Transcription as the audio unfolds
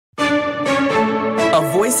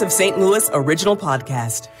a Voice of St. Louis original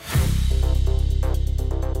podcast.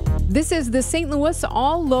 This is the St. Louis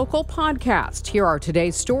All Local podcast. Here are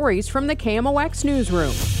today's stories from the KMOX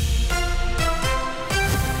Newsroom.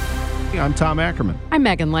 I'm Tom Ackerman. I'm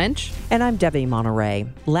Megan Lynch. And I'm Debbie Monterey.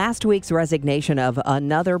 Last week's resignation of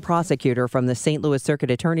another prosecutor from the St. Louis Circuit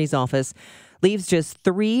Attorney's Office leaves just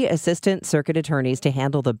 3 assistant circuit attorneys to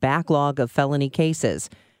handle the backlog of felony cases.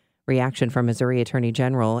 Reaction from Missouri Attorney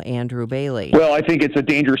General Andrew Bailey. Well, I think it's a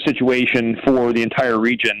dangerous situation for the entire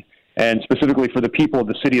region, and specifically for the people of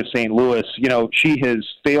the city of St. Louis. You know, she has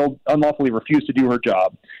unlawfully refused to do her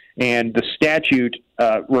job, and the statute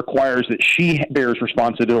requires that she bears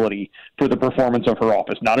responsibility for the performance of her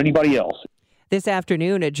office, not anybody else. This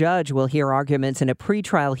afternoon, a judge will hear arguments in a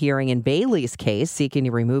pretrial hearing in Bailey's case seeking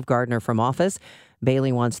to remove Gardner from office.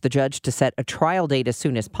 Bailey wants the judge to set a trial date as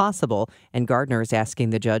soon as possible, and Gardner is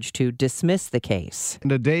asking the judge to dismiss the case.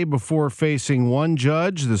 And a day before facing one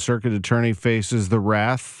judge, the circuit attorney faces the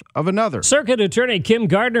wrath of another. Circuit Attorney Kim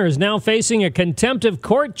Gardner is now facing a contempt of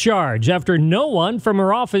court charge after no one from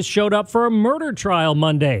her office showed up for a murder trial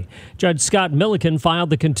Monday. Judge Scott Milliken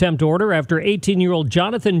filed the contempt order after 18-year-old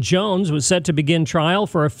Jonathan Jones was set to begin trial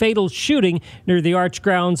for a fatal shooting near the Arch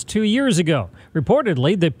grounds 2 years ago.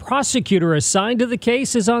 Reportedly, the prosecutor assigned to the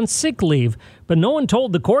case is on sick leave, but no one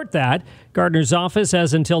told the court that. Gardner's office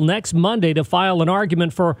has until next Monday to file an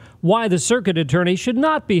argument for why the circuit attorney should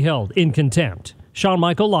not be held in contempt. Sean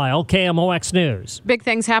Michael Lyle, KMOX News. Big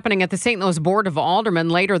things happening at the St. Louis Board of Aldermen.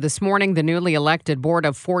 Later this morning, the newly elected board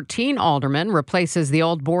of 14 aldermen replaces the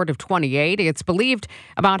old board of 28. It's believed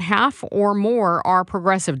about half or more are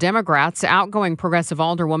progressive Democrats. Outgoing progressive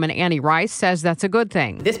alderwoman Annie Rice says that's a good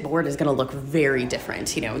thing. This board is going to look very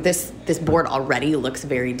different. You know, this board already looks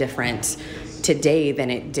very different today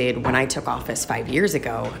than it did when I took office 5 years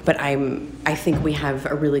ago. But I think we have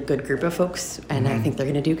a really good group of folks, and I think they're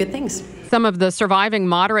going to do good things. Some of the surviving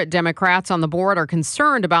moderate Democrats on the board are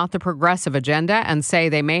concerned about the progressive agenda and say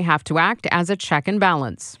they may have to act as a check and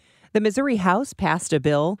balance. The Missouri House passed a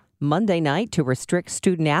bill Monday night to restrict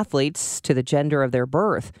student athletes to the gender of their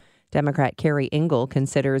birth. Democrat Carrie Engel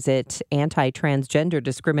considers it anti-transgender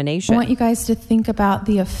discrimination. I want you guys to think about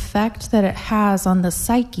the effect that it has on the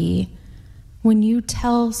psyche when you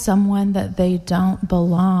tell someone that they don't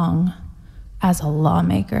belong as a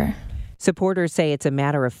lawmaker. Supporters say it's a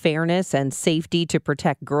matter of fairness and safety to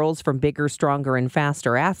protect girls from bigger, stronger, and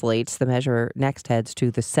faster athletes. The measure next heads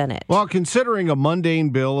to the Senate. Well, considering a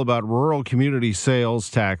mundane bill about rural community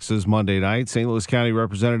sales taxes Monday night, St. Louis County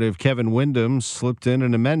Representative Kevin Windham slipped in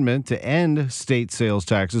an amendment to end state sales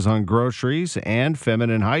taxes on groceries and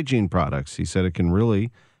feminine hygiene products. He said it can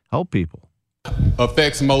really help people.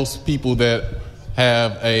 Affects most people that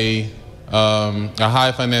have a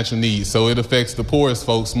high financial need. So it affects the poorest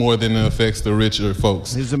folks more than it affects the richer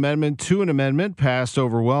folks. His amendment to an amendment passed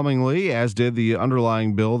overwhelmingly, as did the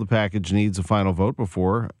underlying bill. The package needs a final vote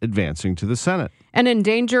before advancing to the Senate. An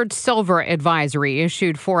endangered silver advisory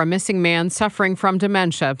issued for a missing man suffering from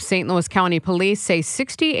dementia. St. Louis County Police say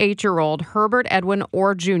 68-year-old Herbert Edwin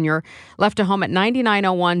Orr Jr. left a home at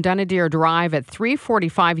 9901 Dunadeer Drive at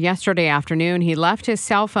 3:45 yesterday afternoon. He left his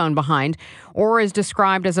cell phone behind. Orr is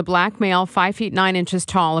described as a black male, 5 feet 9 inches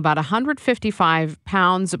tall, about 155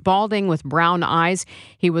 pounds, balding with brown eyes.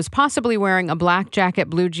 He was possibly wearing a black jacket,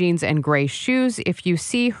 blue jeans, and gray shoes. If you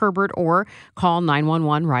see Herbert Orr, call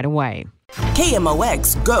 911 right away.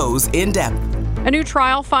 KMOX goes in depth. A new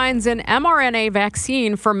trial finds an mRNA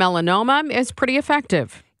vaccine for melanoma is pretty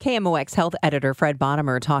effective. KMOX health editor Fred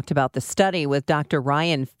Bottomer talked about the study with Dr.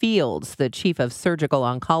 Ryan Fields, the chief of surgical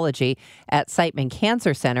oncology at Siteman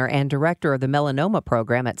Cancer Center and director of the melanoma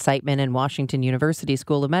program at Siteman and Washington University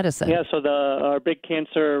School of Medicine. Yeah, so our big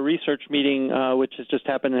cancer research meeting, which has just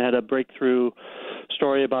happened, had a breakthrough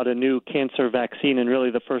story about a new cancer vaccine, and really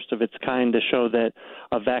the first of its kind to show that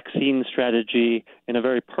a vaccine strategy in a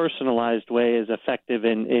very personalized way is effective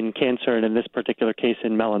in cancer, and in this particular case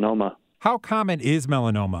in melanoma. How common is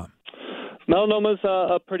melanoma? Melanoma is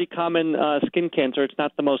a pretty common skin cancer. It's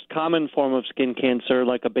not the most common form of skin cancer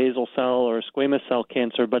like a basal cell or a squamous cell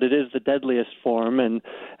cancer, but it is the deadliest form. And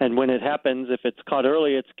when it happens, if it's caught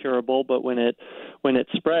early, it's curable. But when it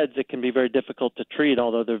spreads, it can be very difficult to treat,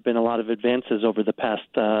 although there have been a lot of advances over the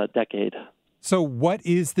past decade. So what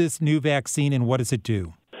is this new vaccine and what does it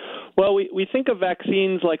do? Well, we think of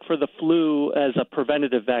vaccines like for the flu as a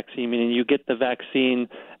preventative vaccine, meaning you get the vaccine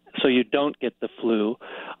so you don't get the flu.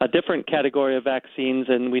 A different category of vaccines,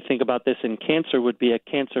 and we think about this in cancer, would be a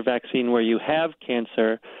cancer vaccine where you have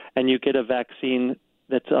cancer and you get a vaccine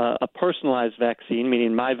that's a personalized vaccine,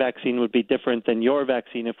 meaning my vaccine would be different than your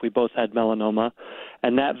vaccine if we both had melanoma,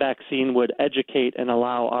 and that vaccine would educate and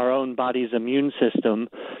allow our own body's immune system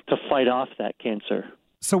to fight off that cancer.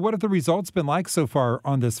 So what have the results been like so far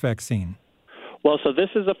on this vaccine? Well, so this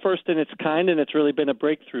is a first in its kind, and it's really been a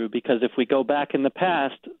breakthrough because if we go back in the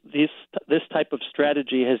past, this type of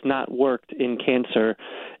strategy has not worked in cancer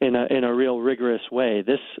in a real rigorous way.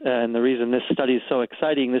 And the reason this study is so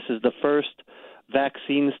exciting, this is the first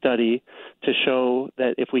vaccine study to show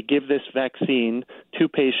that if we give this vaccine to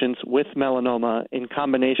patients with melanoma in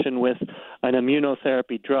combination with an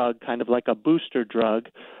immunotherapy drug, kind of like a booster drug,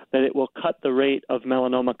 that it will cut the rate of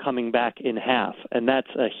melanoma coming back in half. And that's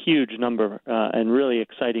a huge number and really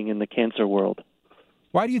exciting in the cancer world.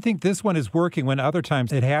 Why do you think this one is working when other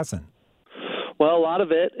times it hasn't? Well, a lot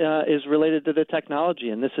of it is related to the technology,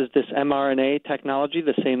 and this is this mRNA technology,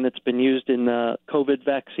 the same that's been used in the COVID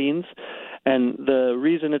vaccines. And the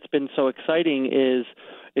reason it's been so exciting is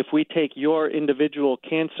if we take your individual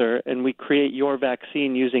cancer and we create your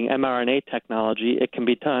vaccine using mRNA technology, it can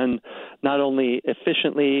be done not only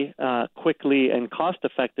efficiently, quickly, and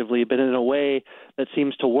cost-effectively, but in a way that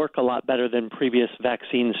seems to work a lot better than previous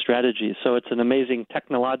vaccine strategies. So it's an amazing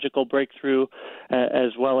technological breakthrough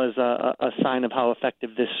as well as a sign of how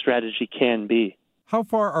effective this strategy can be. How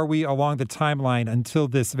far are we along the timeline until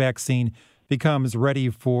this vaccine becomes ready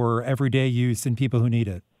for everyday use in people who need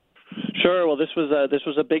it? Sure. Well, this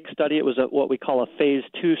was a big study. It was what we call a phase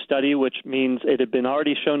 2 study, which means it had been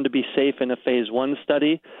already shown to be safe in a phase 1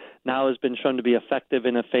 study. Now has been shown to be effective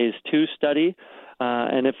in a phase 2 study.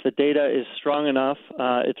 And if the data is strong enough,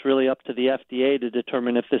 it's really up to the FDA to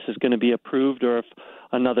determine if this is going to be approved or if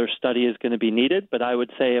another study is going to be needed. But I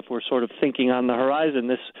would say if we're sort of thinking on the horizon,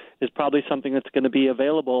 this is probably something that's going to be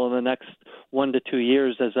available in the next 1 to 2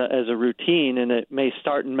 years as a routine, and it may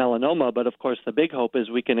start in melanoma. But of course, the big hope is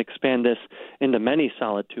we can expand this into many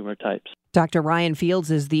solid tumor types. Dr. Ryan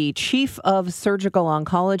Fields is the Chief of Surgical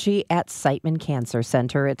Oncology at Siteman Cancer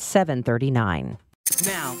Center at 739.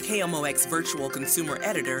 Now, KMOX virtual consumer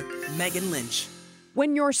editor, Megan Lynch.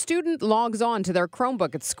 When your student logs on to their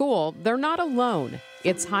Chromebook at school, they're not alone.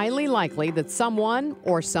 It's highly likely that someone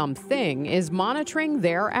or something is monitoring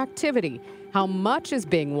their activity. How much is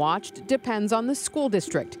being watched depends on the school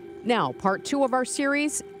district. Now, part 2 of our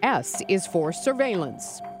series, S is for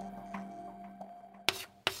surveillance.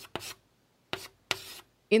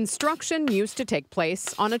 Instruction used to take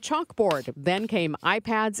place on a chalkboard. Then came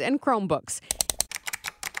iPads and Chromebooks.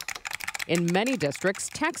 In many districts,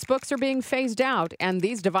 textbooks are being phased out, and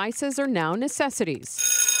these devices are now necessities.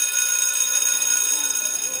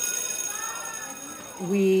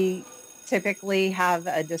 We typically have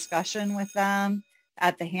a discussion with them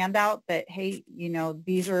at the handout that, hey,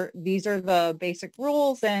 these are the basic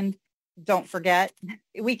rules, and don't forget,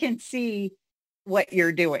 we can see what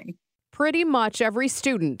you're doing. Pretty much every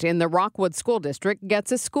student in the Rockwood School District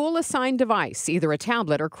gets a school-assigned device, either a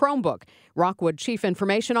tablet or Chromebook. Rockwood Chief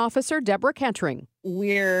Information Officer Deborah Kettering.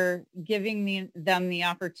 We're giving them the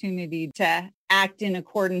opportunity to act in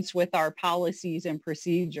accordance with our policies and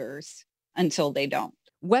procedures until they don't.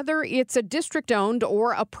 Whether it's a district-owned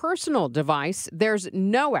or a personal device, there's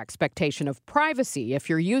no expectation of privacy if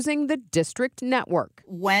you're using the district network.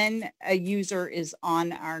 When a user is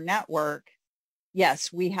on our network,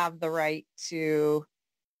 yes, we have the right to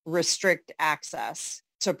restrict access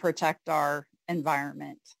to protect our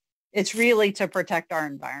environment. It's really to protect our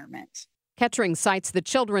environment. Kettering cites the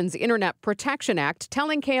Children's Internet Protection Act,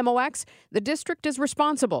 telling KMOX the district is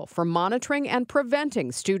responsible for monitoring and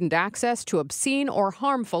preventing student access to obscene or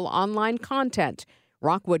harmful online content.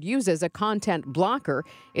 Rockwood uses a content blocker.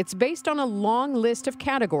 It's based on a long list of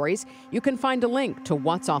categories. You can find a link to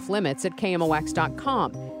what's off limits at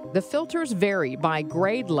KMOX.com. The filters vary by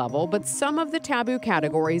grade level, but some of the taboo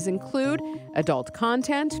categories include adult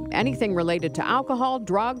content, anything related to alcohol,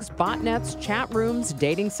 drugs, botnets, chat rooms,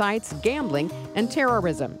 dating sites, gambling, and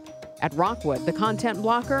terrorism. At Rockwood, the content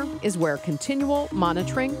blocker is where continual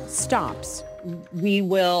monitoring stops. We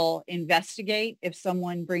will investigate if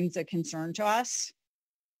someone brings a concern to us,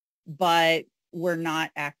 but we're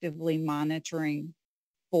not actively monitoring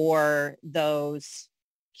for those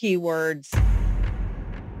keywords.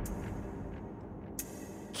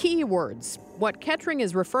 Keywords. What Kettering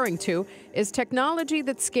is referring to is technology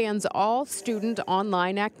that scans all student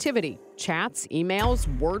online activity, chats, emails,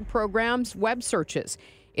 word programs, web searches.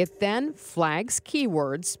 It then flags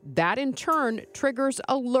keywords. That in turn triggers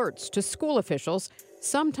alerts to school officials,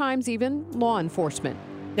 sometimes even law enforcement.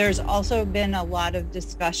 There's also been a lot of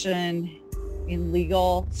discussion in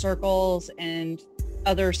legal circles and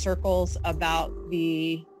other circles about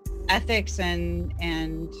the ethics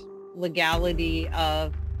and legality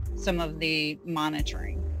of some of the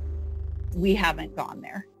monitoring. We haven't gone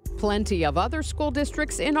there. Plenty of other school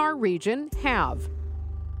districts in our region have.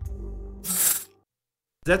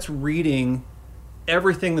 That's reading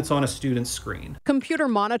everything that's on a student's screen. Computer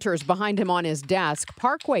monitors behind him on his desk.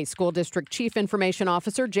 Parkway School District Chief Information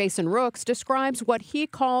Officer Jason Rooks describes what he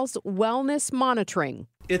calls wellness monitoring.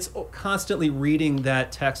 It's constantly reading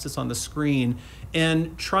that text that's on the screen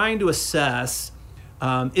and trying to assess,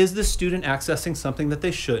 is this student accessing something that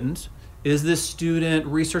they shouldn't? Is this student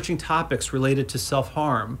researching topics related to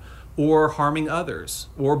self-harm or harming others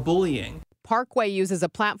or bullying? Parkway uses a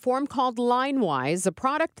platform called LineWise, a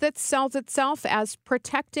product that sells itself as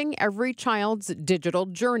protecting every child's digital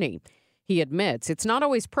journey. He admits it's not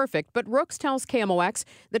always perfect, but Rooks tells KMOX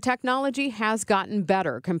the technology has gotten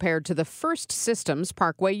better compared to the first systems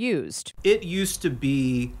Parkway used. It used to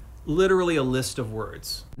be literally a list of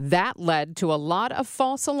words. That led to a lot of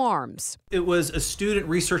false alarms. It was a student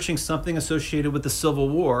researching something associated with the Civil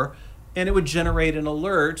War, and it would generate an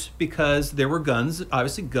alert because there were guns,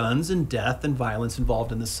 obviously guns and death and violence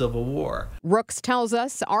involved in the Civil War. Rooks tells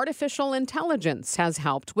us artificial intelligence has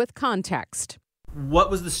helped with context.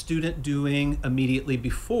 What was the student doing immediately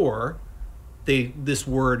before this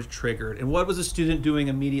word triggered? And what was the student doing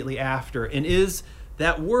immediately after? And is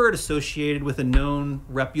that word associated with a known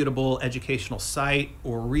reputable educational site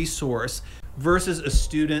or resource versus a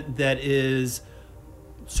student that is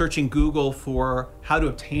searching Google for how to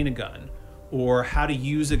obtain a gun or how to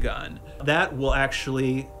use a gun? That will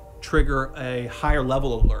actually trigger a higher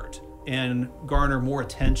level alert and garner more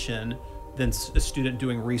attention than a student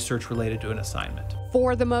doing research related to an assignment.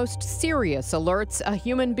 For the most serious alerts, a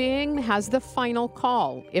human being has the final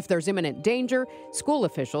call. If there's imminent danger, school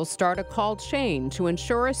officials start a call chain to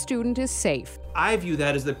ensure a student is safe. I view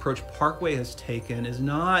that as the approach Parkway has taken is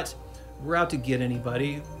not, we're out to get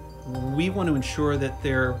anybody. We want to ensure that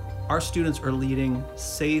our students are leading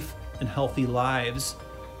safe and healthy lives,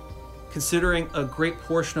 considering a great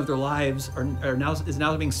portion of their lives is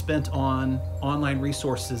now being spent on online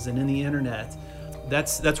resources and in the internet.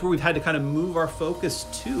 That's where we've had to kind of move our focus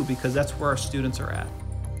to, because that's where our students are at.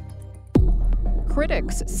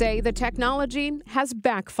 Critics say the technology has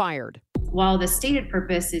backfired. While the stated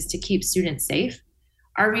purpose is to keep students safe,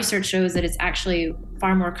 our research shows that it's actually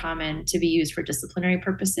far more common to be used for disciplinary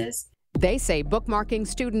purposes. They say bookmarking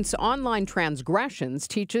students' online transgressions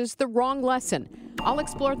teaches the wrong lesson. I'll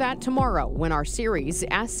explore that tomorrow when our series,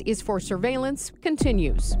 S is for Surveillance,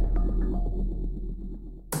 continues.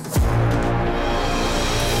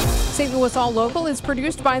 St. Louis All Local is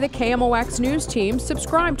produced by the KMOX News team.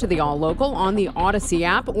 Subscribe to the All Local on the Odyssey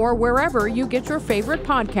app or wherever you get your favorite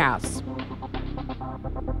podcasts.